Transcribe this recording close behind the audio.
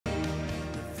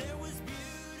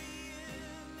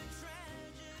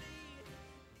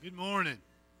Good morning.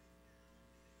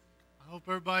 I hope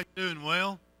everybody's doing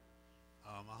well.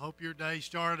 I hope your day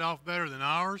started off better than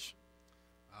ours.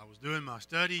 I was doing my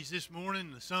studies this morning,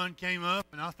 and the sun came up,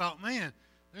 and I thought, man,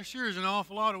 there sure is an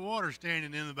awful lot of water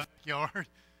standing in the backyard,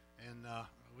 and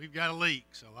we've got a leak.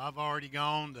 So I've already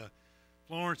gone to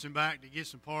Florence and back to get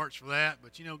some parts for that.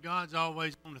 But, you know, God's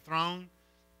always on the throne.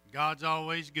 God's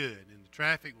always good. And the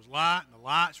traffic was light, and the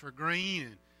lights were green,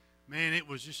 and, man, it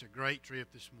was just a great trip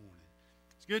this morning.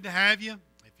 It's good to have you.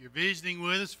 If you're visiting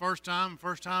with us, first time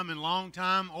in a long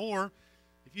time, or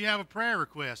if you have a prayer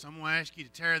request, I'm going to ask you to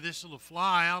tear this little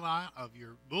fly out of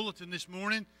your bulletin this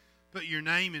morning, put your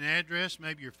name and address,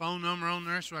 maybe your phone number on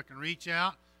there so I can reach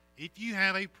out. If you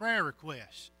have a prayer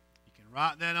request, you can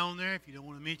write that on there. If you don't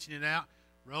want to mention it out,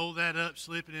 roll that up,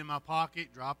 slip it in my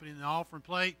pocket, drop it in the offering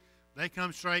plate. They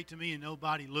come straight to me, and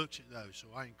nobody looks at those, so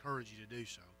I encourage you to do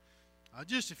so.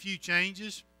 Just a few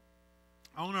changes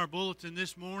on our bulletin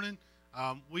this morning.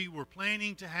 We were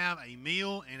planning to have a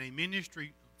meal and a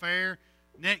ministry fair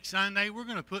next Sunday. We're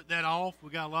going to put that off. We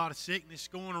got a lot of sickness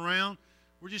going around.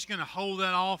 We're just going to hold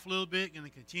that off a little bit, going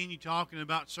to continue talking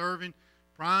about serving,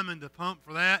 priming the pump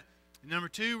for that. And number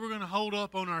two, we're going to hold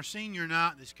up on our senior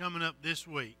night that's coming up this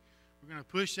week. We're going to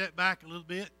push that back a little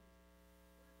bit.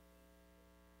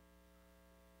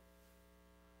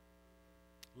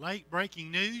 Late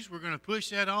breaking news, we're going to push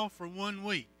that off for 1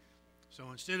 week. So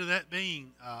instead of that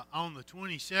being on the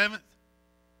 27th,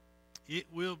 it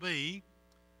will be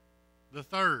the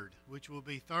 3rd, which will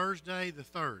be Thursday the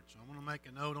 3rd. So I'm going to make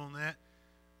a note on that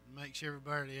and make sure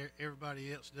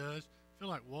everybody else does. I feel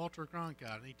like Walter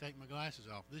Cronkite. I need to take my glasses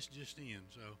off. This just in.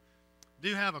 So I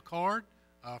do have a card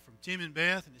from Tim and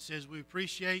Beth, and it says, "We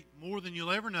appreciate more than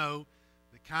you'll ever know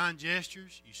the kind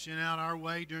gestures you sent out our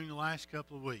way during the last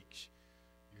couple of weeks.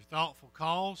 Your thoughtful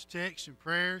calls, texts, and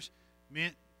prayers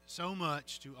meant so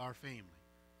much to our family.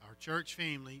 Our church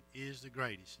family is the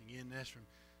greatest." Again, that's from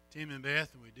Tim and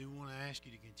Beth, and we do want to ask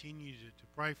you to continue to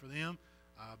pray for them.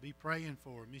 Be praying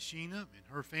for Miss Sheena and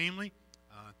her family.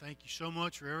 Thank you so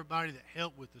much for everybody that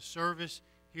helped with the service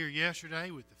here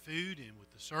yesterday, with the food and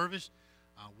with the service.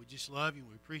 We just love you.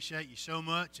 We appreciate you so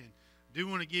much. And I do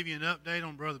want to give you an update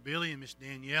on Brother Billy and Miss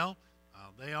Danielle.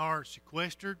 They are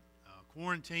sequestered,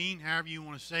 quarantined, however you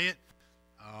want to say it.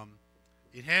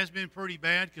 It has been pretty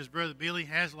bad because Brother Billy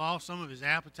has lost some of his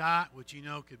appetite, which, you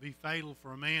know, could be fatal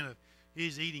for a man of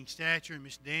his eating stature. And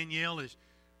Miss Danielle is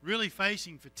really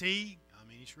facing fatigue. I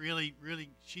mean, it's really,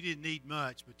 she didn't need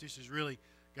much, but this has really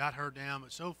got her down.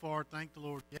 But so far, thank the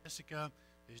Lord, Jessica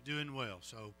is doing well.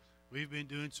 So we've been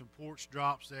doing some porch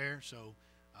drops there. So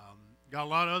got a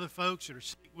lot of other folks that are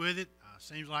sick with it.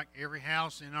 Seems like every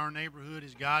house in our neighborhood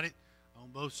has got it on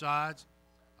both sides.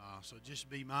 So just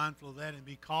be mindful of that and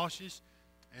be cautious.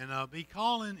 And be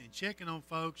calling and checking on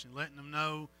folks and letting them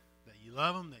know that you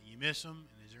love them, that you miss them,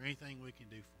 and is there anything we can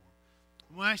do for them.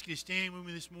 I'm going to ask you to stand with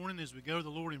me this morning as we go to the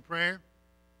Lord in prayer.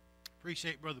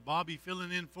 Appreciate Brother Bobby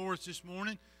filling in for us this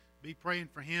morning. Be praying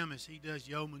for him as he does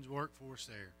yeoman's work for us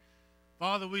there.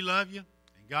 Father, we love you.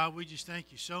 And God, we just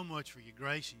thank you so much for your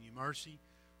grace and your mercy.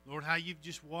 Lord, how you've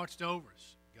just watched over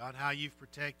us. God, how you've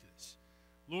protected us.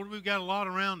 Lord, we've got a lot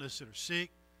around us that are sick.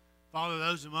 Father,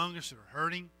 those among us that are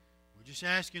hurting. We're just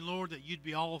asking, Lord, that you'd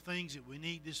be all things that we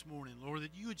need this morning, Lord,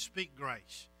 that you would speak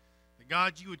grace. That,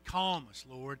 God, you would calm us,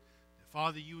 Lord. That,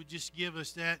 Father, you would just give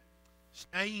us that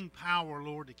staying power,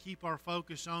 Lord, to keep our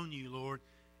focus on you, Lord,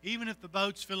 even if the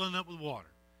boat's filling up with water.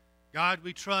 God,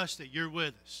 we trust that you're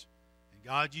with us. And,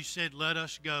 God, you said, let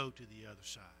us go to the other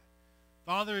side.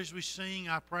 Father, as we sing,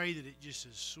 I pray that it just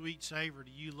is sweet savor to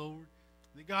you, Lord.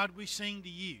 That, God, we sing to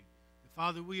you. That,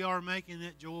 Father, we are making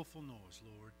that joyful noise,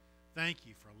 Lord. Thank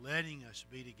you for letting us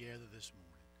be together this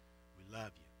morning. We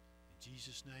love you. In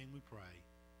Jesus' name we pray.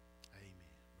 Amen.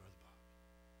 Brother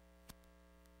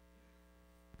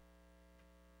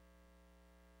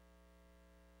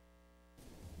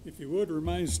Bob. If you would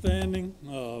remain standing.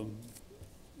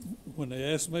 When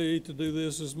they asked me to do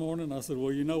this morning, I said,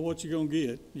 well, you know what you're going to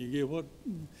get. You get what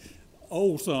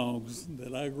old songs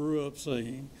that I grew up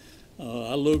singing.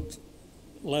 I looked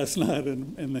last night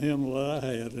in the hymnal that I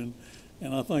had, and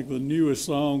I think the newest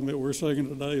song that we're singing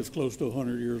today is close to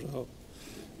 100 years old.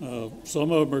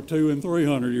 Some of them are 200 and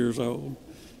 300 years old.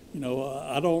 You know,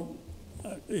 I don't.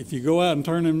 If you go out and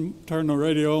turn the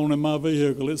radio on in my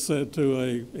vehicle, it's set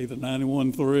to either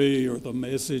 91.3 or the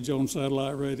Message on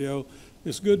satellite radio.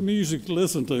 It's good music to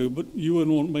listen to, but you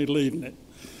wouldn't want me leading it.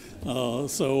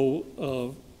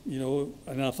 You know,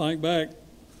 and I think back,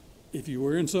 if you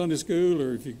were in Sunday school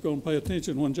or if you're going to pay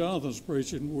attention when Jonathan's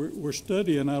preaching, we're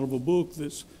studying out of a book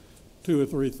that's 2,000 or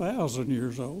 3,000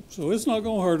 years old. So it's not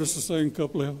going to hurt us to sing a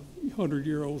couple of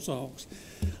 100-year-old songs.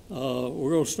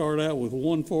 We're going to start out with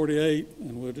 148,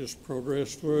 and we'll just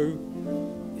progress through.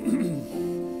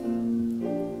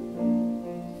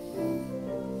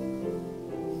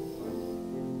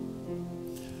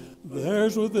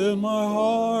 There's within my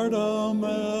heart a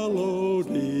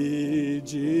melody,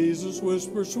 Jesus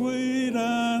whispers sweet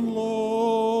and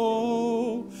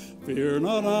low. Fear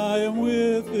not, I am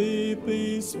with thee,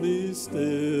 peace be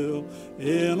still,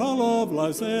 in all of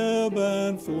life's ebb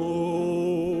and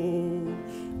flow.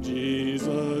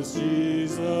 Jesus,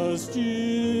 Jesus,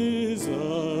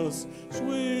 Jesus,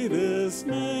 sweetest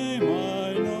name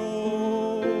I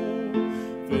know,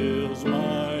 fills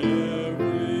my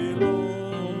every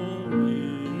longing,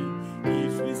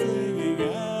 keeps me singing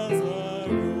as I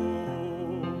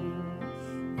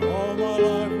go. All my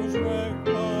life was wrecked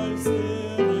by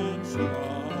sin and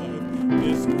strife,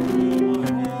 discord my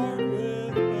heart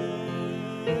with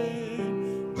pain.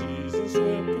 Jesus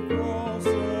swept across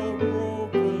the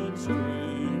broken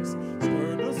strings,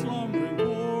 stirred the slumbering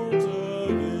chords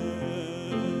again.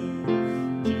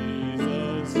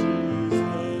 Jesus,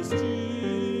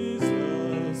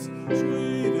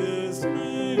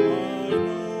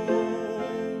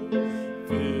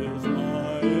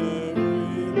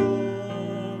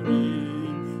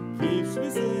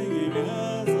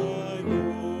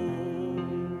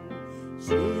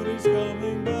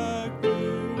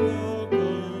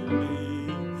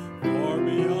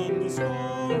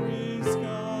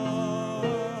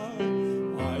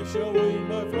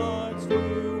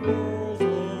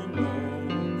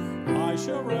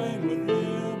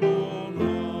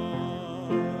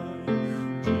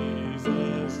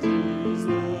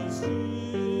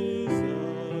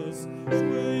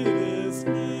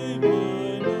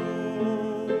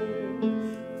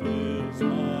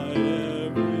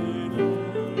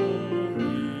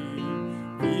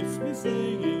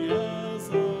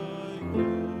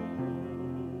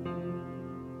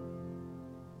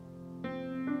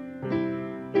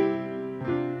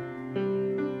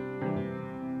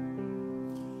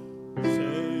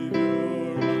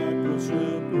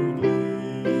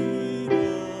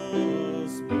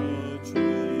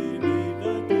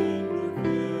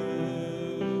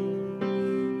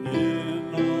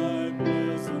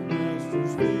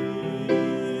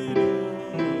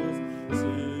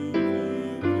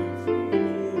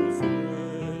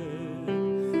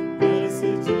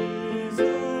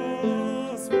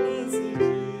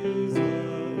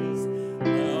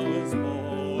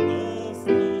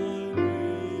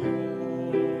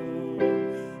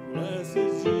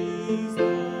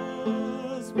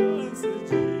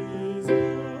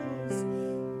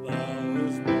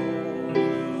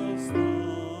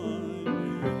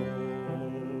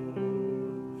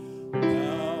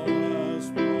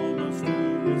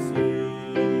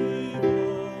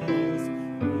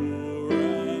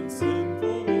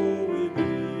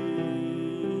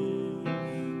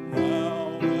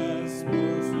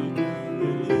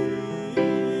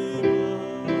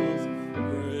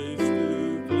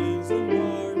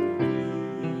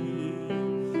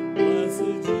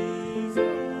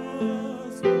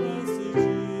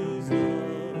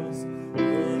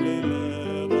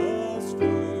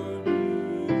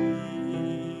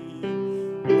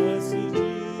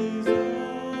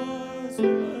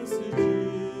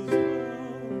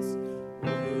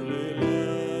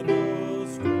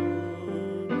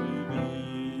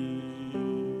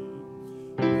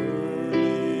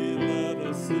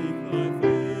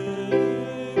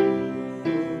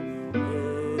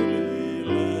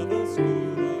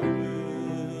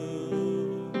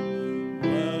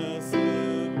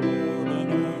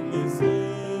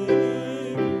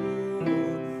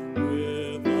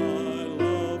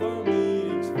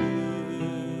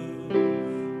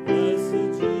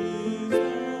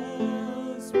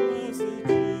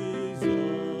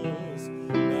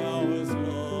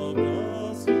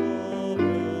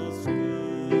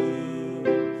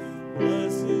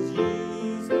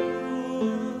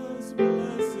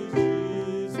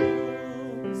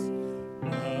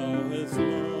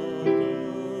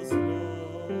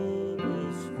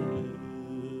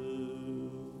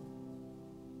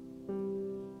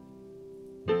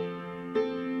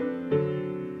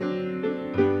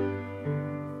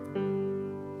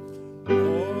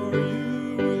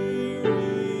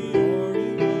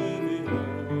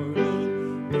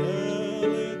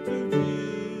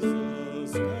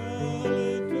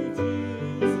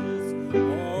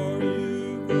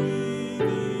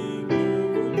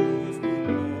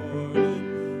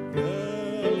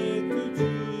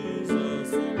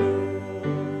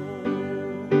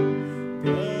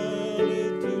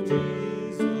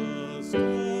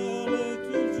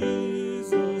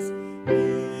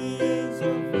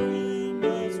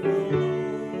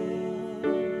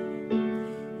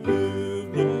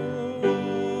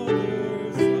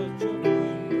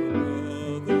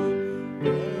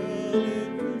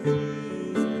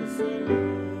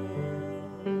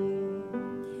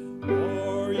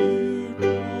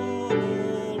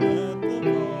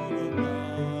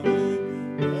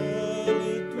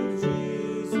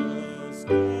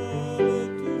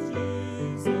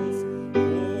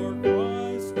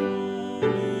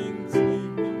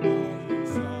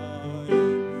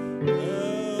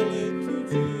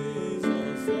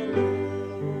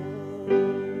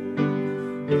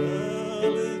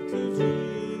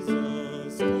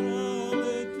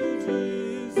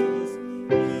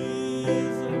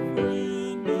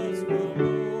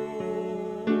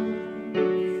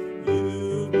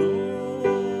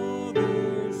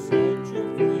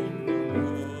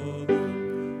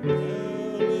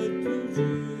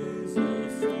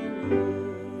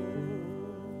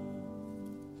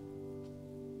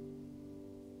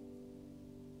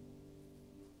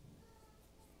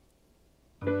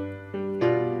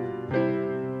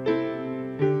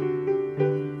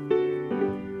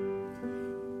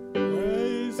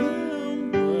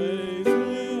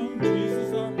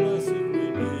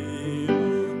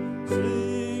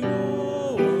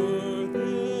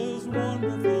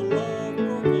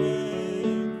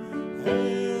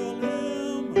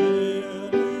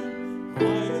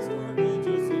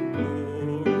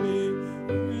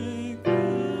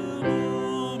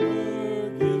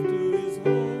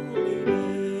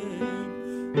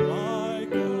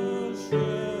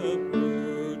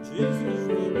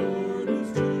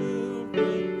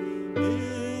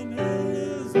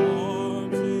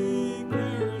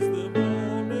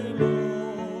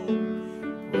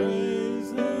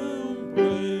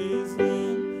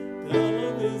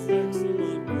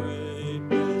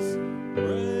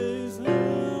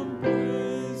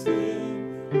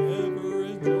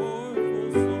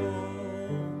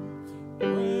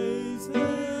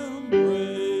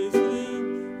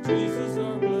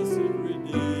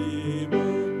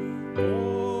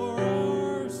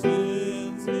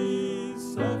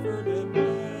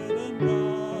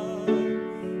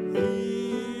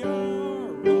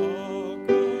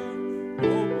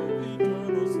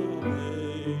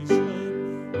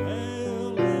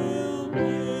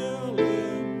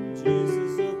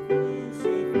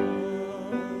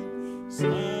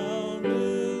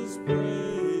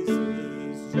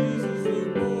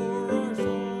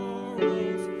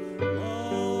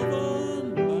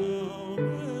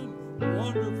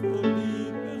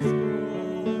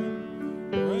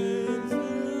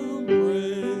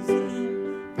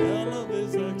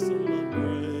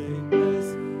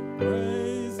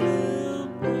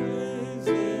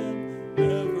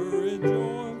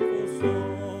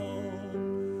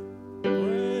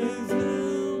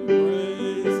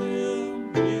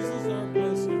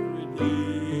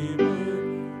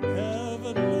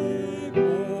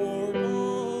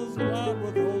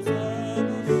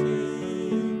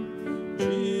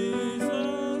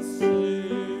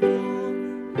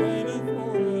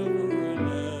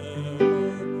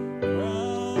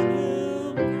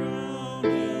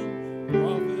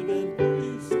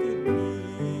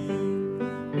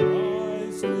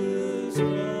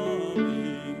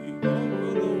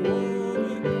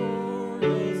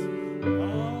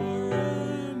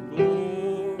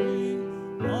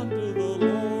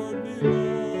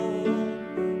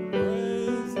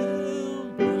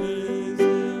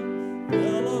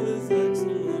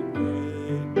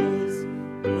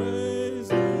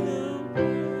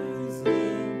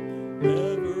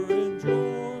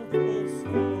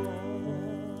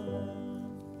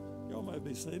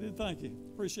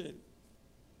 Appreciate it.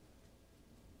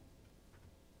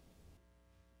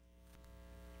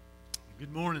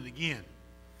 Good morning again.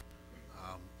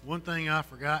 One thing I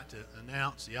forgot to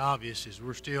announce, the obvious, is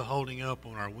we're still holding up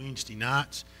on our Wednesday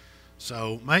nights.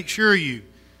 So make sure you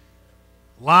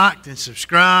liked and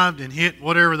subscribed and hit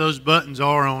whatever those buttons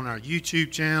are on our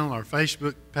YouTube channel, our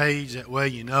Facebook page. That way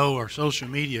you know our social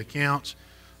media accounts,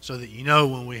 so that you know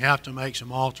when we have to make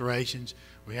some alterations,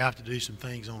 we have to do some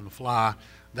things on the fly.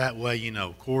 That way you know.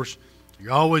 Of course,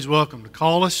 you're always welcome to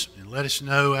call us and let us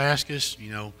know, ask us,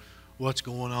 what's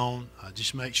going on.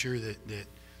 Just make sure that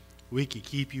we can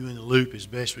keep you in the loop as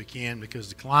best we can, because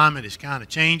the climate is kind of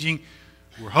changing.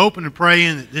 We're hoping and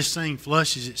praying that this thing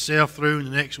flushes itself through in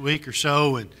the next week or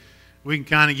so, and we can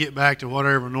kind of get back to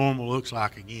whatever normal looks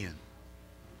like again.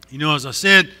 As I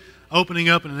said, opening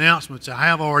up and announcements, I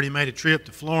have already made a trip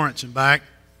to Florence and back.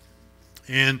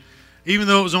 And even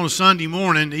though it was on a Sunday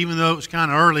morning, even though it was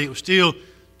kind of early, it was still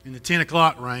in the 10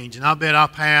 o'clock range. And I bet I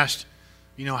passed,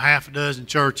 half a dozen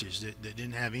churches that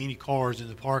didn't have any cars in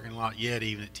the parking lot yet,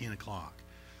 even at 10 o'clock.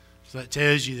 So that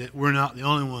tells you that we're not the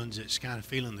only ones that's kind of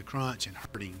feeling the crunch and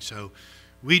hurting. So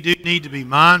we do need to be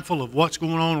mindful of what's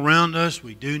going on around us.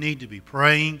 We do need to be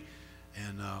praying,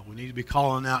 and we need to be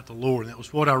calling out to the Lord. And that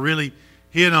was what I really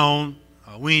hit on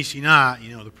Wednesday night.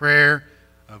 The prayer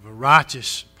of a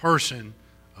righteous person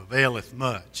availeth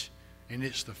much. And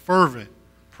it's the fervent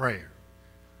prayer.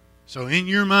 So in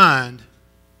your mind,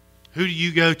 who do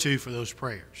you go to for those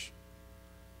prayers?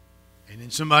 And in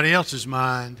somebody else's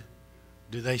mind,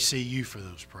 do they see you for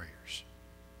those prayers?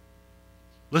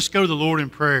 Let's go to the Lord in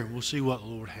prayer, and we'll see what the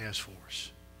Lord has for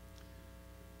us.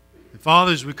 And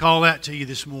Father, as we call out to you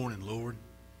this morning, Lord,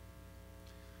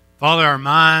 Father, our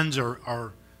minds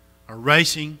are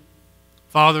racing.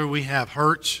 Father, we have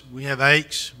hurts, we have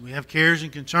aches, we have cares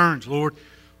and concerns, Lord.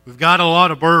 We've got a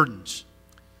lot of burdens.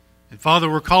 And Father,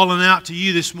 we're calling out to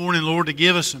you this morning, Lord, to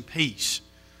give us some peace.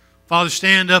 Father,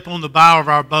 stand up on the bow of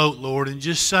our boat, Lord, and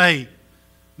just say,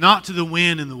 not to the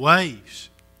wind and the waves,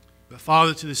 but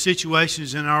Father, to the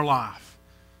situations in our life,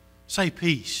 say,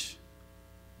 peace,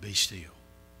 be still.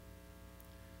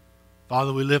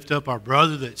 Father, we lift up our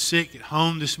brother that's sick at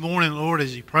home this morning, Lord,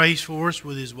 as he prays for us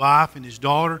with his wife and his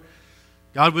daughter.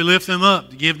 God, we lift them up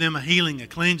to give them a healing, a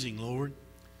cleansing, Lord.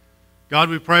 God,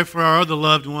 we pray for our other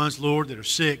loved ones, Lord, that are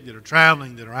sick, that are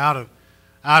traveling, that are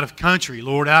out of country,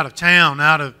 Lord, out of town,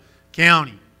 out of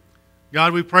county.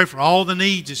 God, we pray for all the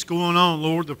needs that's going on,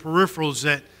 Lord, the peripherals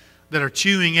that are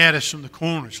chewing at us from the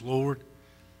corners, Lord.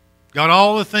 God,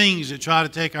 all the things that try to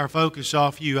take our focus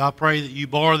off you, I pray that you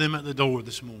bar them at the door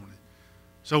this morning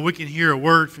so we can hear a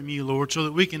word from you, Lord, so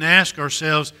that we can ask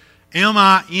ourselves, am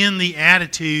I in the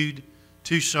attitude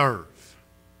to serve?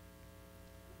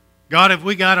 God, have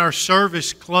we got our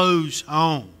service clothes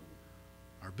on?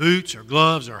 Our boots, our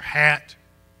gloves, our hat,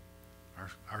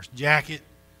 our jacket?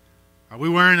 Are we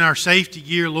wearing our safety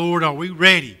gear, Lord? Are we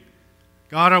ready?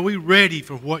 God, are we ready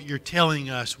for what you're telling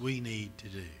us we need to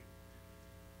do?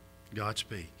 God,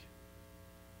 speak.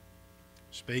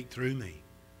 Speak through me.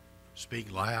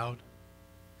 Speak loud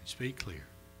and speak clear.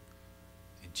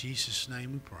 In Jesus'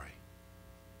 name we pray.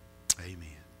 Amen.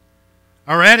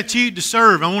 Our attitude to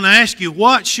serve. I want to ask you,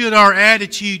 what should our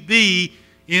attitude be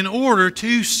in order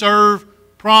to serve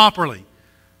properly?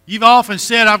 You've often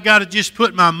said, I've got to just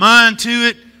put my mind to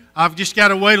it. I've just got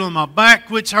to wait till my back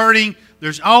quits hurting.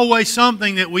 There's always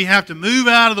something that we have to move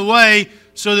out of the way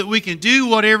so that we can do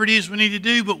whatever it is we need to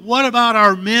do. But what about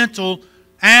our mental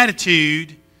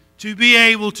attitude to be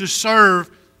able to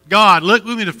serve God? Look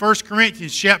with me to 1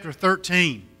 Corinthians chapter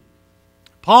 13.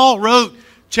 Paul wrote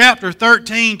chapter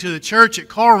 13 to the church at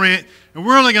Corinth, and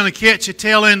we're only going to catch the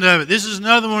tail end of it. This is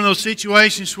another one of those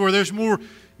situations where there's more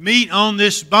meat on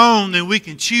this bone than we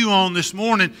can chew on this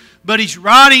morning. But he's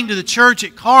writing to the church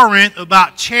at Corinth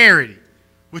about charity,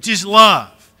 which is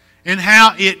love, and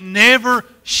how it never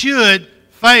should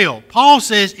fail. Paul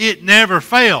says it never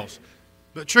fails.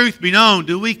 But truth be known,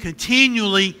 do we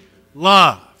continually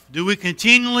love? Do we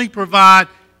continually provide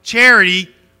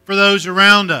charity for those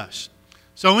around us?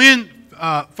 So in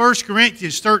 1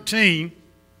 Corinthians 13,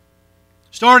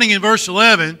 starting in verse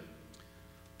 11,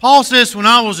 Paul says, when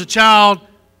I was a child,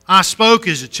 I spoke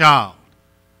as a child.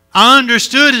 I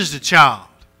understood as a child.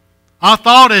 I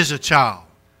thought as a child.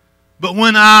 But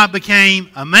when I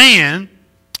became a man,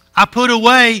 I put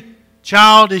away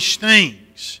childish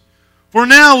things. For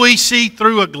now we see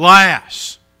through a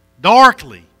glass,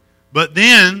 darkly, but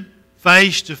then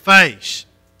face to face.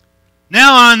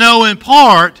 Now I know in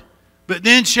part, but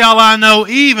then shall I know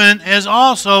even as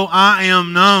also I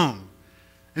am known.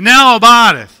 And now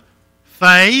abideth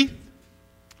faith,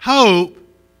 hope,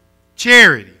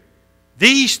 charity.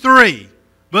 These three.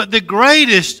 But the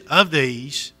greatest of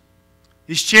these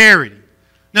is charity.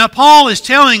 Now, Paul is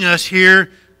telling us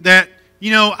here that,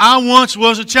 I once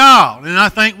was a child. And I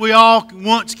think we all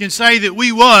once can say that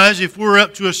we was if we're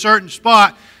up to a certain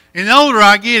spot. And the older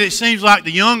I get, it seems like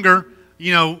the younger,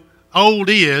 old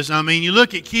is. I mean, you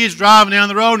look at kids driving down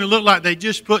the road and it look like they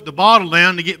just put the bottle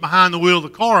down to get behind the wheel of the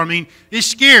car. I mean, it's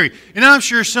scary. And I'm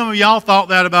sure some of y'all thought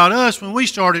that about us when we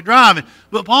started driving.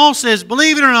 But Paul says,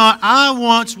 believe it or not, I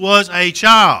once was a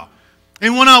child.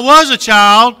 And when I was a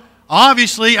child,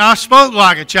 obviously I spoke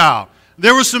like a child.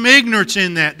 There was some ignorance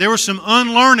in that. There was some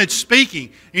unlearned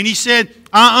speaking. And he said,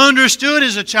 I understood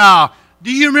as a child.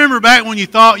 Do you remember back when you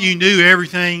thought you knew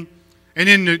everything? And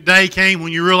then the day came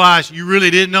when you realized you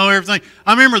really didn't know everything.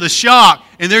 I remember the shock,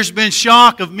 and there's been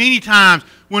shock of many times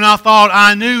when I thought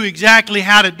I knew exactly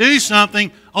how to do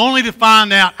something, only to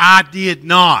find out I did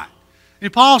not.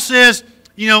 And Paul says,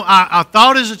 I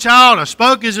thought as a child, I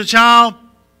spoke as a child,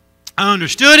 I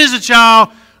understood as a child,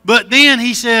 but then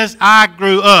he says, I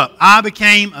grew up. I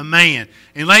became a man.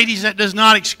 And ladies, that does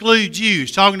not exclude you.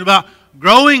 He's talking about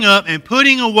growing up and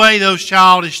putting away those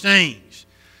childish things.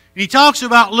 And he talks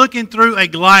about looking through a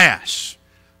glass.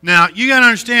 Now, you got to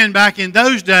understand, back in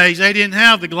those days, they didn't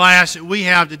have the glass that we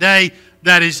have today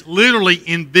that is literally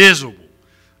invisible.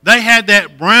 They had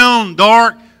that brown,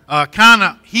 dark, kind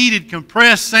of heated,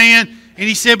 compressed sand. And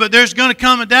he said, but there's going to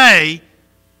come a day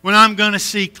when I'm going to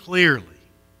see clearly.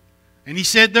 And he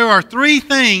said there are three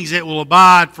things that will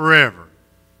abide forever: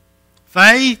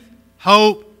 faith,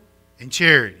 hope, and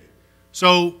charity.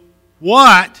 So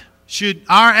what should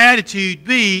our attitude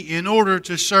be in order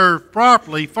to serve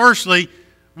properly? Firstly,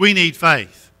 we need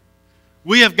faith.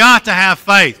 We have got to have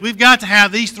faith. We've got to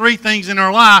have these three things in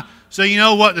our life, so you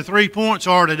know what the 3 points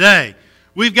are today.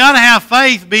 We've got to have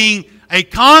faith, being a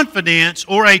confidence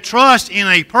or a trust in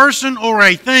a person or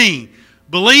a thing.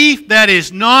 Belief that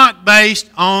is not based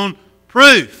on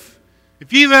proof.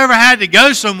 If you've ever had to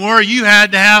go somewhere, you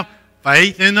had to have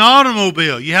faith in the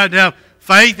automobile. You had to have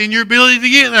faith in your ability to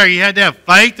get there. You had to have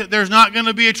faith that there's not going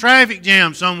to be a traffic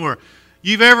jam somewhere.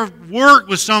 You've ever worked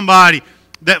with somebody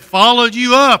that followed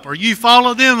you up or you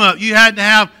followed them up. You had to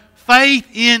have faith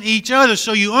in each other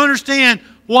so you understand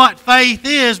what faith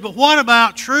is. But what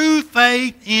about true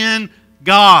faith in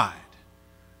God?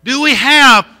 Do we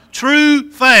have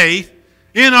true faith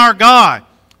in our God?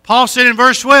 Paul said in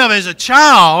verse 12, as a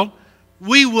child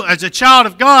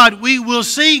of God, we will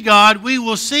see God. We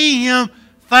will see Him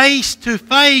face to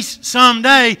face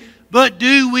someday, but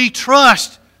do we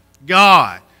trust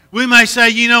God? We may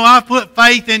say, I've put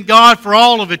faith in God for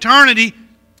all of eternity,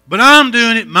 but I'm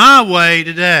doing it my way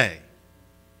today.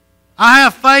 I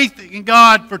have faith in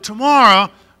God for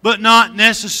tomorrow, but not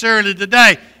necessarily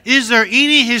today. Is there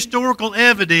any historical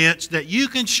evidence that you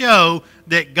can show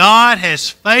that God has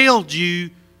failed you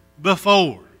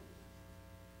before?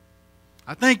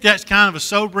 I think that's kind of a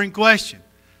sobering question.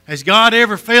 Has God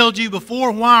ever failed you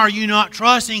before? Why are you not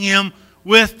trusting Him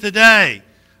with today?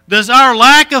 Does our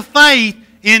lack of faith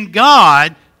in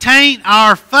God taint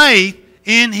our faith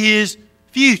in His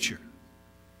future?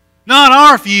 Not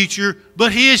our future,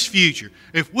 but His future.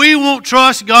 If we won't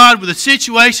trust God with a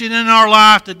situation in our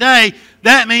life today,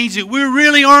 that means that we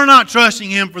really are not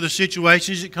trusting Him for the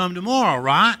situations that come tomorrow,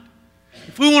 right?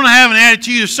 If we want to have an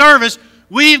attitude of service,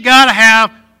 we've got to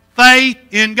have faith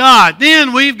in God.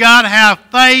 Then we've got to have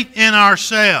faith in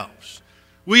ourselves.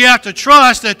 We have to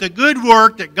trust that the good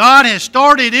work that God has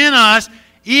started in us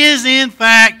is in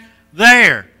fact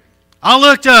there. I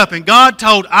looked up and God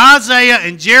told Isaiah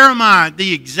and Jeremiah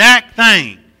the exact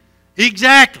thing.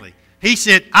 Exactly. He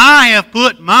said, I have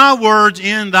put my words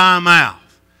in thy mouth.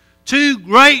 Two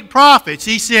great prophets.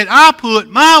 He said, I put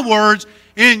my words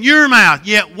in your mouth.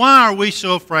 Yet why are we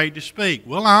so afraid to speak?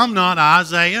 Well, I'm not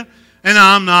Isaiah and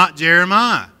I'm not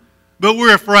Jeremiah. But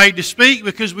we're afraid to speak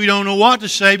because we don't know what to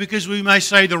say, because we may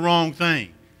say the wrong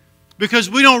thing. Because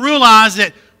we don't realize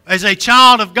that as a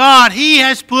child of God, He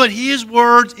has put His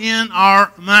words in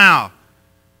our mouth.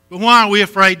 But why are we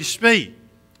afraid to speak?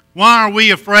 Why are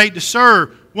we afraid to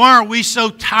serve? Why are we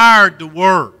so tired to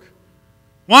work?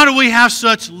 Why do we have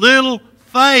such little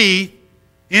faith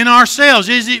in ourselves?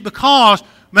 Is it because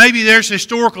maybe there's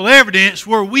historical evidence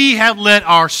where we have let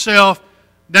ourselves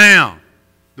down?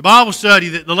 The Bible study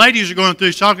that the ladies are going through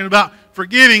is talking about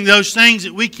forgiving those things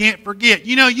that we can't forget.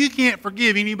 You know, you can't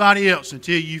forgive anybody else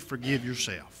until you forgive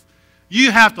yourself.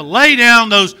 You have to lay down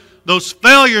those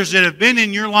failures that have been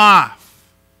in your life.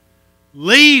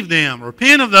 Leave them,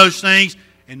 repent of those things,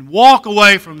 and walk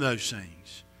away from those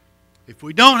things. If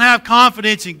we don't have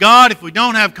confidence in God, if we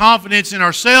don't have confidence in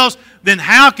ourselves, then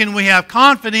how can we have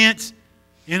confidence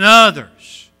in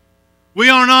others? We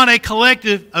are not a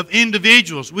collective of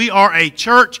individuals. We are a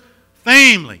church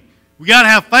family. We got to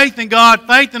have faith in God,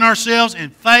 faith in ourselves,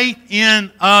 and faith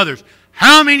in others.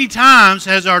 How many times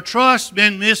has our trust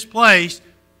been misplaced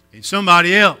in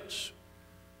somebody else?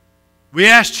 We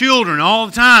ask children all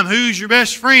the time, who's your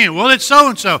best friend? Well, it's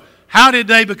so-and-so. How did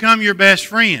they become your best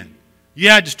friend? You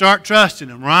had to start trusting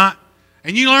them, right?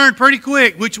 And you learn pretty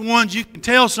quick which ones you can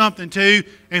tell something to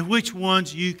and which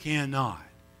ones you cannot.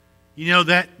 You know,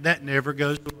 that never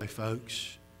goes away,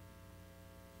 folks.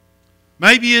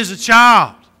 Maybe as a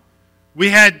child, we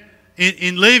had,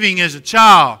 in living as a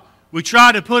child, we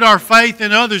try to put our faith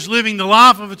in others, living the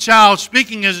life of a child,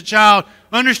 speaking as a child,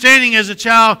 understanding as a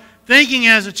child, thinking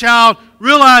as a child,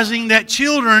 realizing that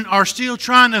children are still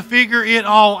trying to figure it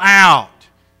all out.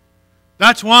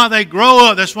 That's why they grow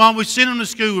up. That's why we send them to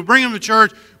school. We bring them to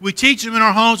church. We teach them in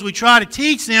our homes. We try to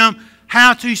teach them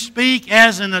how to speak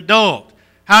as an adult,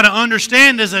 how to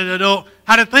understand as an adult,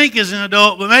 how to think as an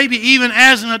adult. But maybe even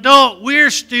as an adult,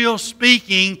 we're still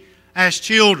speaking as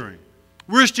children.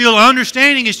 We're still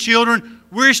understanding as children.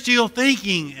 We're still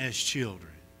thinking as children.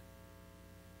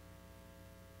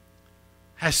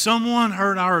 Has someone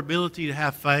hurt our ability to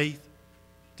have faith,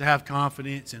 to have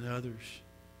confidence in others?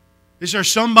 Is there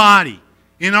somebody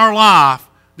in our life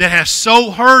that has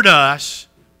so hurt us?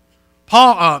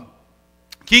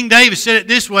 King David said it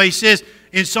this way. He says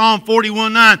in Psalm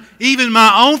 41:9, even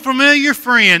my own familiar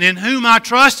friend in whom I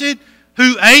trusted,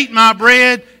 who ate my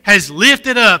bread, has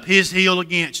lifted up his heel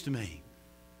against me.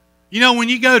 You know, when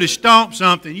you go to stomp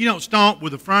something, you don't stomp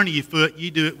with the front of your foot. You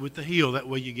do it with the heel. That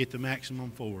way you get the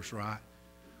maximum force, right?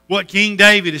 What King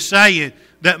David is saying,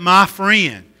 that my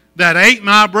friend that ate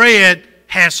my bread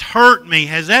has hurt me.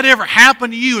 Has that ever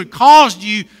happened to you and caused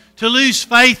you to lose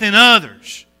faith in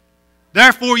others?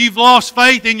 Therefore, you've lost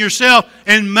faith in yourself,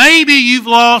 and maybe you've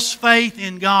lost faith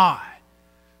in God.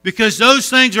 Because those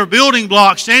things are building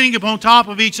blocks standing upon top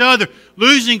of each other.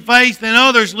 Losing faith in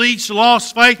others leads to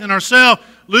lost faith in ourselves.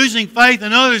 Losing faith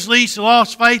in others leads to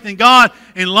lost faith in God.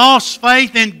 And lost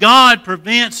faith in God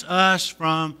prevents us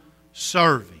from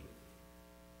serving.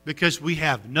 Because we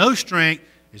have no strength.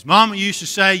 As Mama used to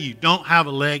say, you don't have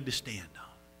a leg to stand on.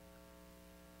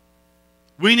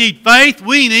 We need faith.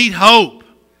 We need hope.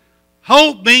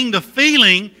 Hope being the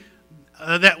feeling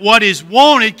that what is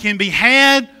wanted can be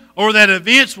had, or that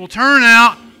events will turn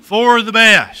out for the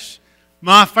best.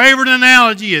 My favorite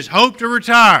analogy is hope to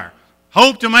retire,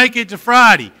 hope to make it to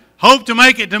Friday, hope to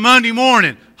make it to Monday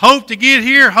morning, hope to get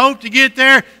here, hope to get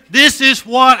there. This is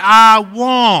what I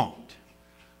want.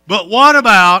 But what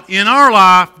about in our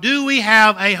life, do we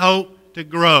have a hope to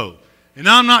grow? And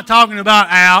I'm not talking about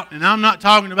out, and I'm not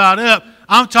talking about up.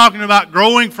 I'm talking about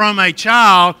growing from a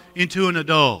child into an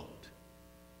adult.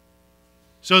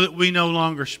 So that we no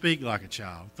longer speak like a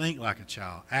child, think like a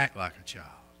child, act like a child.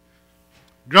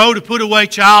 Grow to put away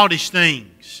childish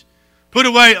things. Put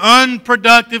away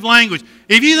unproductive language.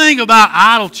 If you think about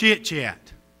idle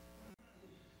chit-chat,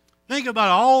 think about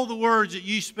all the words that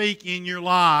you speak in your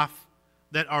life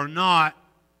that are not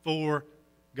for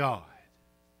God.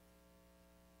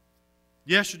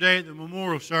 Yesterday at the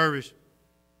memorial service,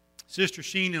 Sister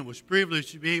Sheena was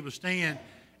privileged to be able to stand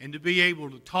and to be able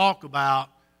to talk about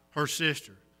her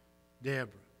sister,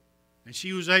 Deborah. And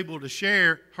she was able to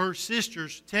share her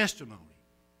sister's testimony.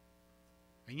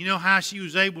 And you know how she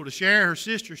was able to share her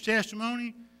sister's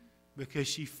testimony? Because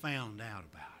she found out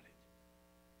about it.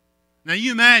 Now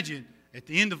you imagine at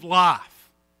the end of life,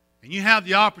 and you have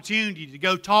the opportunity to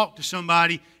go talk to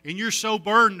somebody, and you're so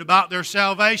burdened about their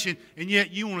salvation, and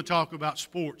yet you want to talk about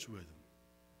sports with them.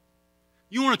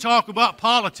 You want to talk about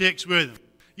politics with them.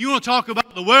 You want to talk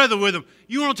about the weather with them.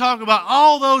 You want to talk about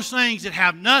all those things that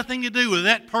have nothing to do with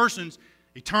that person's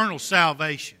eternal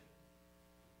salvation.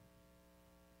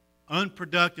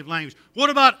 Unproductive language. What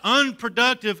about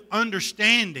unproductive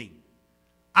understanding?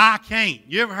 I can't.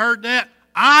 You ever heard that?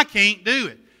 I can't do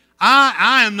it.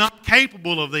 I am not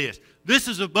capable of this. This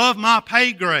is above my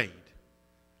pay grade.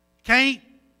 Can't?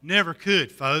 Never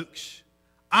could, folks.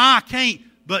 I can't,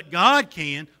 but God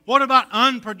can. What about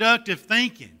unproductive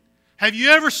thinking? Have you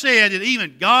ever said that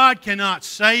even God cannot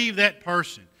save that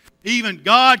person? Even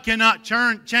God cannot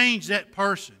change that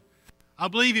person? I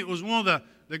believe it was one of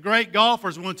the great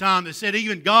golfers one time that said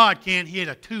even God can't hit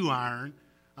a 2-iron.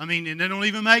 I mean, and they don't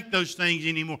even make those things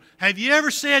anymore. Have you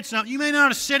ever said something? You may not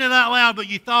have said it out loud, but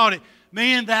you thought it.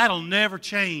 Man, that'll never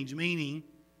change. Meaning,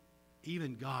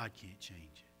 even God can't change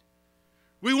it.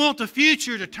 We want the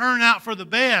future to turn out for the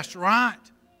best, right?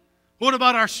 What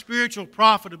about our spiritual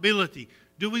profitability?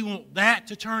 Do we want that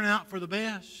to turn out for the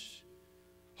best?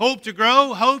 Hope to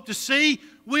grow, hope to see.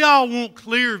 We all want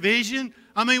clear vision.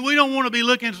 I mean, we don't want to be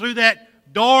looking through that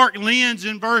dark lens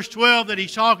in verse 12 that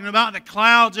he's talking about, the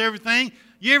clouds, everything.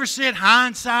 You ever said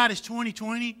hindsight is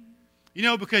 20/20? You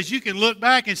know, because you can look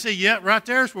back and see, yep, right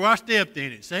there's where I stepped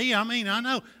in it. See, I mean, I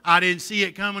know I didn't see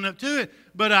it coming up to it,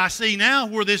 but I see now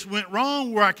where this went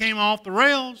wrong, where I came off the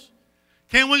rails.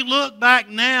 Can we look back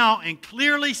now and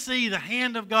clearly see the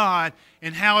hand of God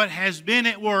and how it has been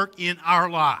at work in our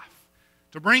life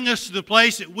to bring us to the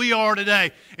place that we are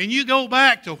today? And you go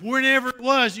back to whenever it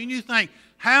was and you think,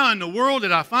 how in the world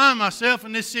did I find myself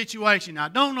in this situation? I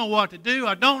don't know what to do.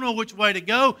 I don't know which way to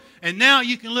go. And now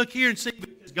you can look here and see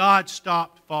because God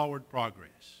stopped forward progress.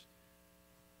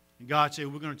 And God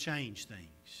said, we're going to change things.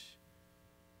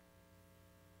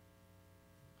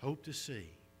 Hope to see.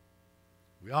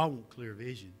 We all want clear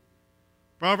vision.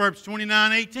 Proverbs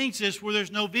 29:18 says, where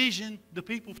there's no vision, the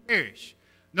people perish.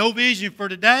 No vision for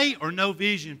today or no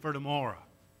vision for tomorrow.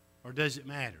 Or does it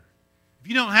matter? If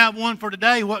you don't have one for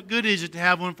today, what good is it to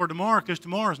have one for tomorrow? Because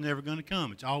tomorrow's never going to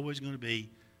come. It's always going to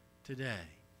be today.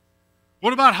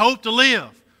 What about hope to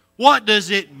live? What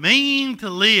does it mean to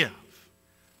live?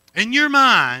 In your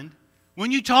mind,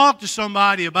 when you talk to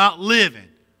somebody about living,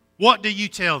 what do you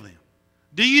tell them?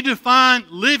 Do you define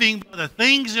living by the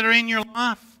things that are in your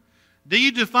life? Do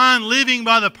you define living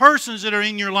by the persons that are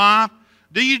in your life?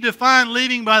 Do you define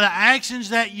living by the actions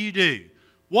that you do?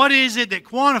 What is it that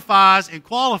quantifies and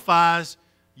qualifies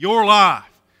your life?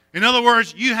 In other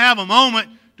words, you have a moment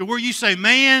to where you say,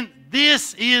 man,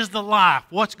 this is the life.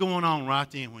 What's going on right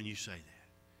then when you say that?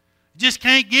 You just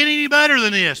can't get any better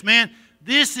than this. Man,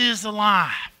 this is the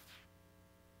life.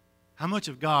 How much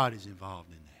of God is involved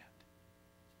in that?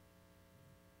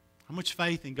 How much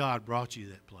faith in God brought you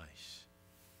to that place?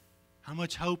 How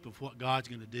much hope of what God's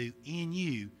going to do in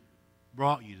you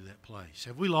brought you to that place?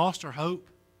 Have we lost our hope?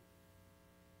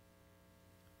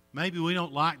 Maybe we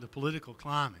don't like the political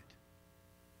climate.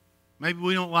 Maybe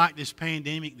we don't like this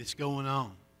pandemic that's going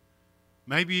on.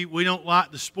 Maybe we don't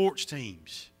like the sports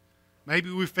teams.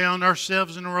 Maybe we found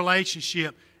ourselves in a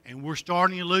relationship and we're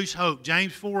starting to lose hope.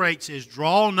 James 4:8 says,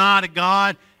 draw nigh to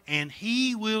God and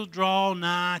He will draw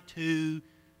nigh to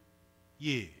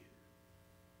you.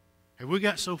 Have we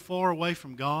got so far away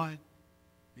from God,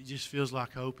 it just feels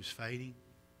like hope is fading?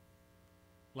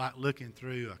 Like looking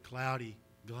through a cloudy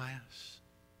glass?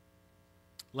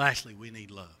 Lastly, we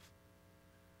need love.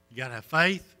 You got to have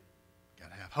faith. You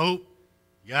got to have hope.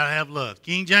 You got to have love.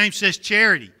 King James says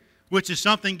charity, which is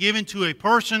something given to a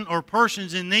person or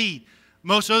persons in need.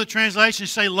 Most other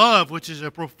translations say love, which is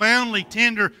a profoundly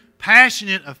tender,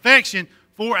 passionate affection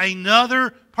for another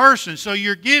person. So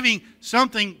you're giving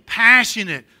something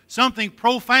passionate, something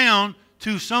profound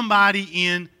to somebody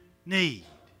in need.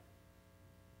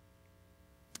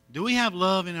 Do we have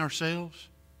love in ourselves?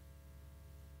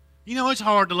 You know, it's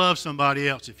hard to love somebody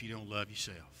else if you don't love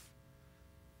yourself.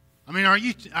 I mean,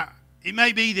 it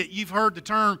may be that you've heard the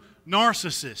term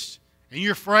narcissist, and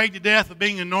you're afraid to death of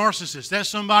being a narcissist. That's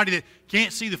somebody that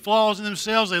can't see the flaws in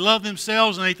themselves. They love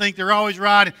themselves, and they think they're always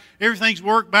right, and everything's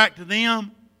worked back to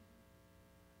them.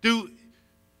 Do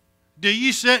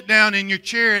you sit down in your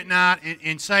chair at night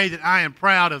and say that I am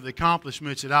proud of the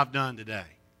accomplishments that I've done today?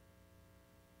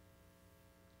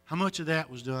 How much of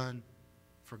that was done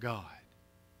for God?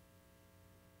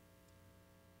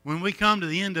 When we come to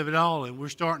the end of it all and we're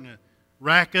starting to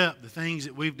rack up the things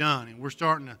that we've done and we're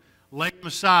starting to lay them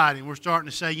aside and we're starting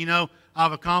to say, you know,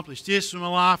 I've accomplished this in my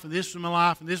life and this in my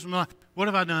life and this in my life. What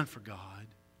have I done for God?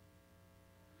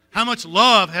 How much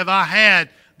love have I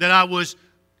had that I was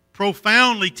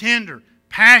profoundly tender,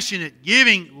 passionate,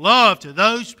 giving love to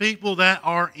those people that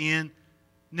are in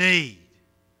need?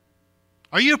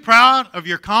 Are you proud of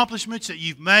your accomplishments that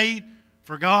you've made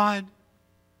for God?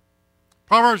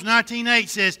 Proverbs 19:8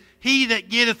 says, he that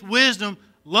getteth wisdom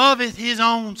loveth his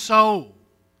own soul.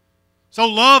 So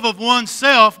love of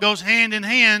oneself goes hand in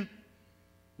hand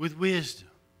with wisdom.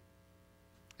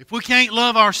 If we can't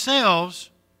love ourselves,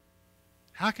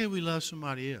 how can we love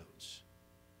somebody else?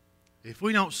 If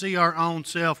we don't see our own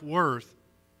self-worth,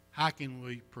 how can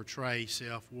we portray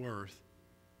self-worth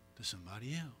to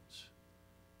somebody else?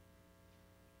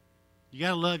 You got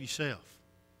to love yourself.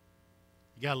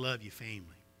 You got to love your family.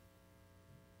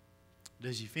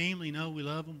 Does your family know we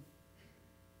love them?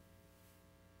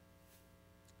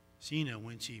 Sheena,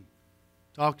 when she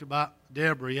talked about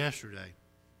Deborah yesterday,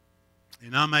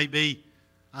 and I may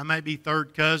be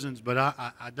third cousins, but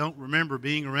I don't remember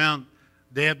being around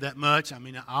Deb that much. I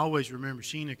mean, I always remember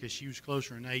Sheena because she was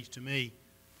closer in age to me.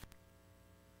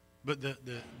 But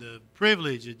the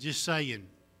privilege of just saying,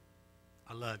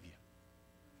 I love you.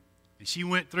 And she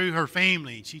went through her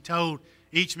family, and she told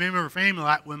each member of her family,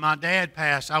 like when my dad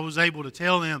passed, I was able to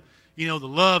tell them, the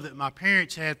love that my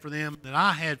parents had for them, that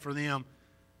I had for them,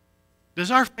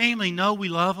 does our family know we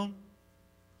love them?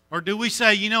 Or do we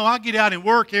say, I get out and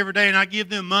work every day and I give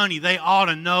them money. They ought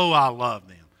to know I love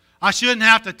them. I shouldn't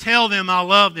have to tell them I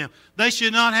love them. They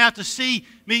should not have to see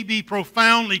me be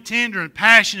profoundly tender and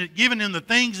passionate, giving them the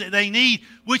things that they need,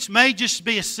 which may just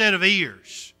be a set of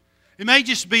ears. It may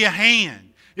just be a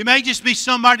hand. It may just be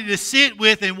somebody to sit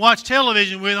with and watch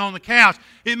television with on the couch.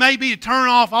 It may be to turn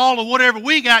off all of whatever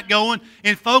we got going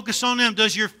and focus on them.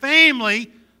 Does your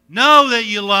family know that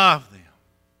you love them?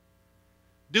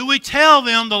 Do we tell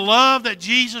them the love that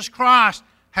Jesus Christ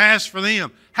has for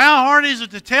them? How hard is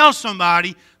it to tell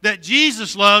somebody that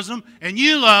Jesus loves them and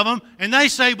you love them and they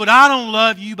say, but I don't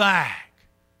love you back?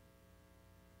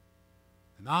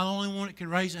 Am I the only one that can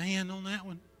raise a hand on that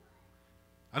one?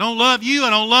 I don't love you. I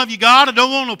don't love you, God. I don't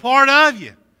want no part of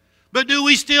you. But do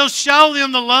we still show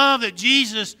them the love that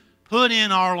Jesus put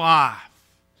in our life?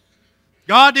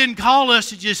 God didn't call us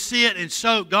to just sit and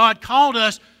soak. God called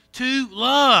us to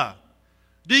love.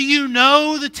 Do you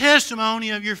know the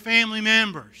testimony of your family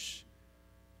members?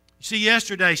 You see,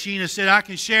 yesterday Sheena said, I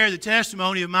can share the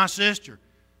testimony of my sister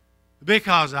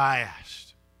because I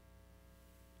asked.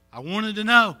 I wanted to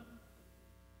know.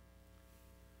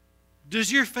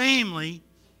 Does your family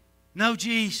know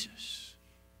Jesus?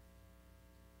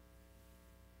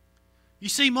 You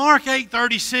see, Mark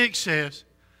 8:36 says,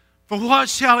 for what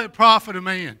shall it profit a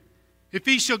man if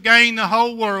he shall gain the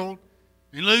whole world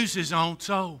and lose his own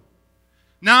soul?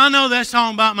 Now, I know that's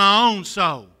talking about my own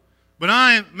soul, but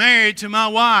I am married to my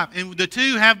wife, and the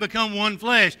two have become one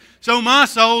flesh. So my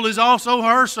soul is also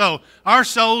her soul. Our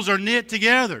souls are knit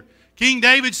together. King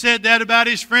David said that about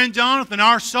his friend Jonathan.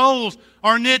 Our souls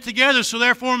are knit together. So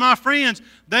therefore, my friends,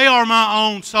 they are my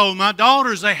own soul. My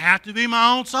daughters, they have to be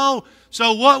my own soul.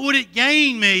 So what would it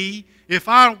gain me if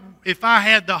I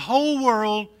had the whole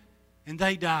world and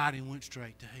they died and went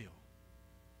straight to hell?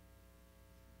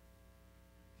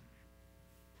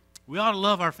 We ought to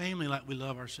love our family like we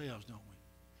love ourselves, don't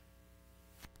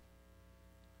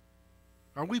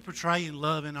we? Are we portraying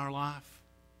love in our life?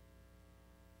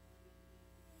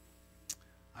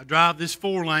 I drive this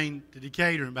 4-lane to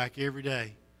Decatur and back every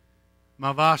day.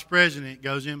 My vice president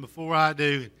goes in before I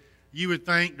do. And you would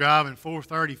think driving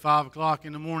 4:30, 5 o'clock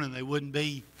in the morning, they wouldn't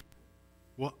be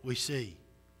what we see.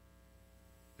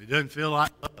 It doesn't feel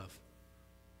like love.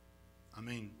 I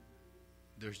mean,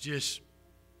 there's just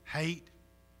hate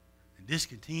and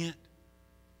discontent.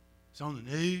 It's on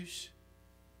the news.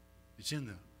 It's in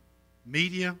the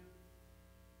media.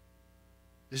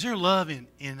 Is there love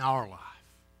in our life?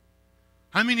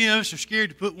 How many of us are scared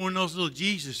to put one of those little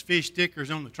Jesus fish stickers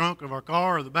on the trunk of our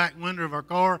car or the back window of our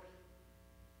car?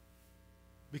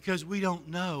 Because we don't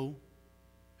know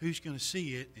who's going to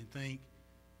see it and think,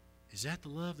 is that the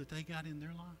love that they got in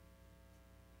their life?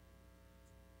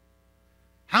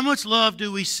 How much love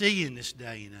do we see in this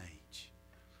day and age?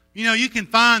 You can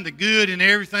find the good in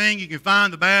everything. You can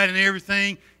find the bad in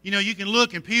everything. You can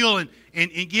look and peel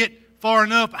and get far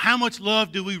enough. How much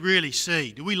love do we really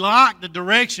see? Do we like the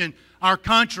direction our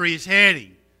country is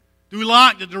heading? Do we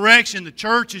like the direction the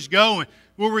church is going,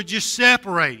 where we're just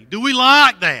separating? Do we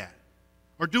like that?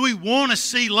 Or do we want to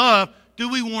see love? Do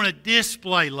we want to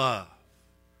display love?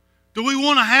 Do we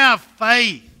want to have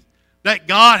faith that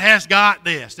God has got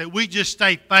this, that we just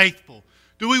stay faithful?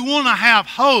 Do we want to have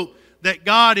hope that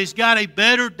God has got a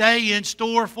better day in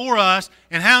store for us,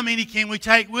 and how many can we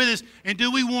take with us? And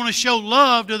do we want to show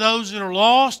love to those that are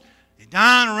lost and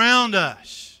dying around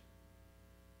us?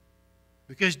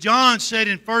 Because John said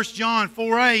in 1 John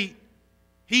 4:8,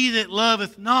 he that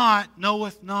loveth not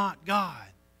knoweth not God,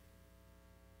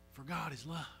 for God is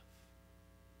love.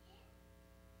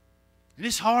 And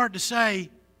it's hard to say,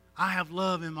 I have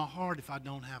love in my heart if I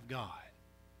don't have God.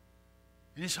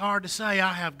 And it's hard to say,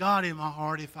 I have God in my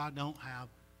heart if I don't have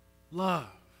love.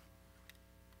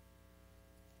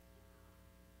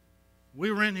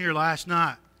 We were in here last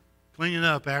night cleaning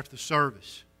up after the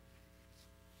service.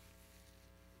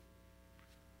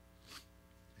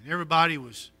 And everybody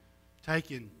was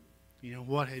taking,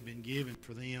 what had been given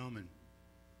for them. And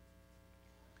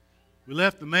we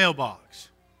left the mailbox.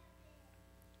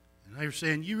 And they were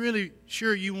saying, you really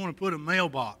sure you want to put a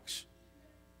mailbox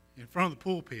in front of the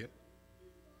pulpit?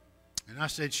 And I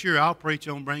said, sure, I'll preach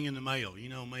on bringing the mail. You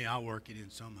know me, I'll work it in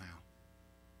somehow.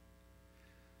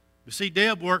 But see,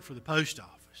 Deb worked for the post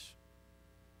office.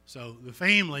 So the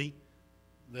family,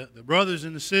 the brothers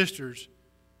and the sisters,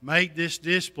 made this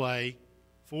display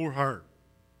for her.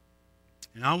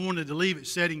 And I wanted to leave it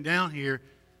sitting down here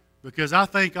because I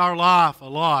think our life a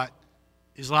lot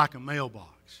is like a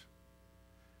mailbox.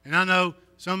 And I know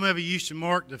Some of you used to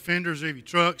mark the fenders of your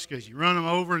trucks because you run them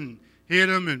over and hit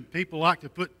them, and people like to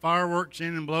put fireworks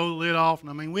in and blow the lid off. And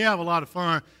I mean, we have a lot of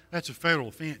fun. That's a federal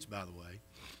offense, by the way.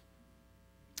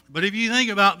 But if you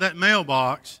think about that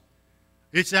mailbox,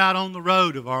 it's out on the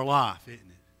road of our life, isn't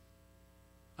it?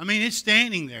 I mean, it's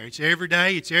standing there. It's every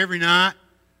day. It's every night.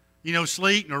 You know,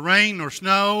 sleet or rain or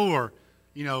snow or,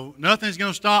 you know, nothing's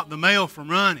going to stop the mail from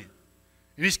running.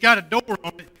 And it's got a door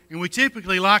on it, and we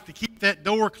typically like to keep that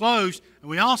door closed, and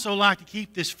we also like to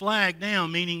keep this flag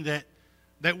down, meaning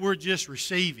that we're just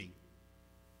receiving.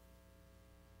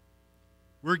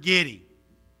 We're getting.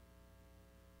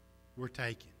 We're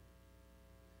taking.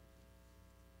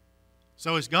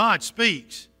 So as God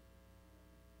speaks,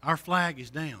 our flag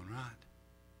is down, right?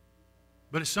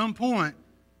 But at some point,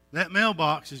 that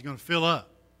mailbox is going to fill up.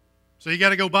 So you got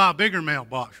to go buy a bigger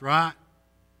mailbox, right?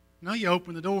 No, you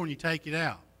open the door and you take it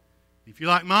out. If you're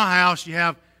like my house, you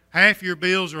have half your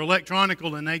bills are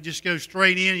electronical and they just go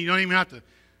straight in. You don't even have to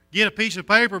get a piece of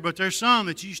paper, but there's some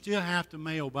that you still have to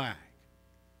mail back.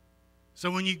 So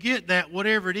when you get that,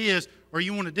 whatever it is, or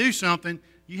you want to do something,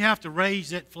 you have to raise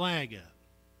that flag up.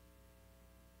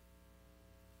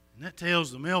 And that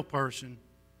tells the mail person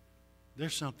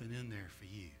there's something in there for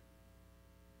you.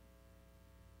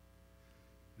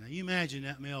 Now you imagine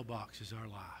that mailbox is our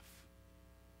life.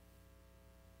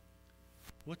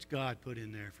 What's God put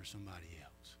in there for somebody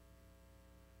else?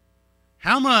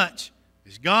 How much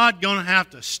is God going to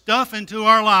have to stuff into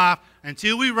our life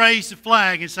until we raise the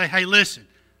flag and say, hey, listen,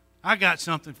 I got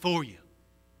something for you.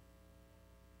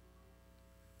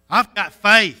 I've got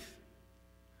faith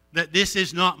that this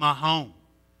is not my home.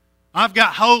 I've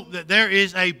got hope that there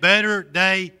is a better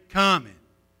day coming.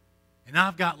 And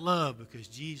I've got love because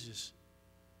Jesus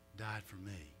died for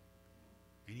me.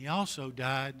 And He also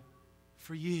died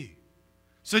for you.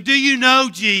 So do you know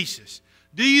Jesus?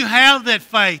 Do you have that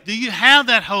faith? Do you have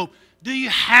that hope? Do you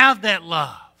have that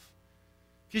love?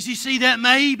 Because you see, that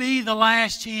may be the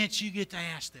last chance you get to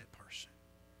ask that person.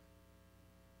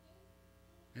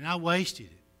 And I wasted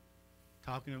it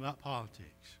talking about politics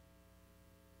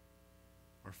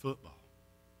or football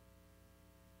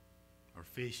or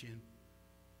fishing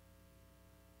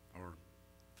or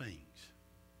things.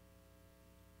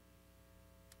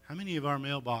 How many of our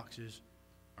mailboxes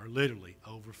are literally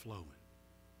overflowing?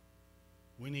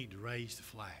 We need to raise the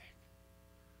flag.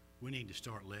 We need to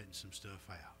start letting some stuff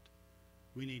out.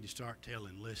 We need to start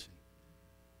telling, listen,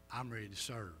 I'm ready to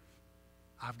serve.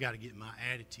 I've got to get my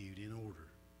attitude in order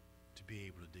to be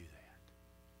able to do that.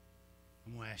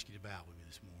 I'm going to ask you to bow with me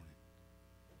this morning.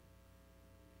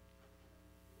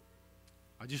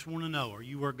 I just want to know, are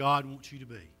you where God wants you to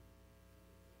be?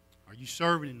 Are you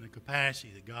serving in the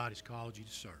capacity that God has called you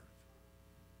to serve?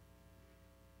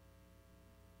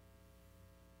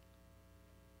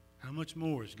 How much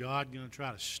more is God going to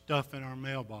try to stuff in our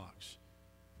mailbox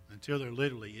until there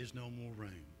literally is no more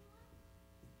room?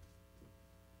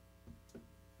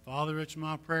 Father, it's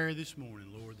my prayer this morning,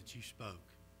 Lord, that you spoke.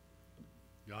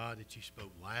 God, that you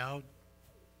spoke loud.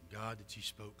 God, that you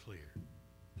spoke clear.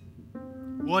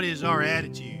 What is our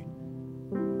attitude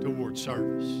toward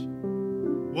service?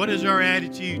 What is our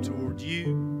attitude toward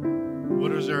you?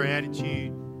 What is our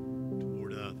attitude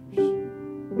toward others?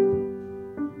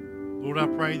 Lord, I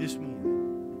pray this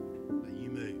morning that you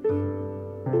move.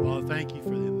 Father, thank you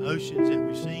for the emotions that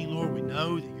we've seen. Lord, we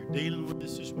know that you're dealing with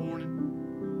us this morning.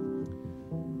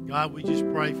 God, we just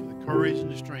pray for the courage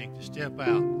and the strength to step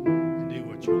out and do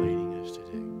what you're leading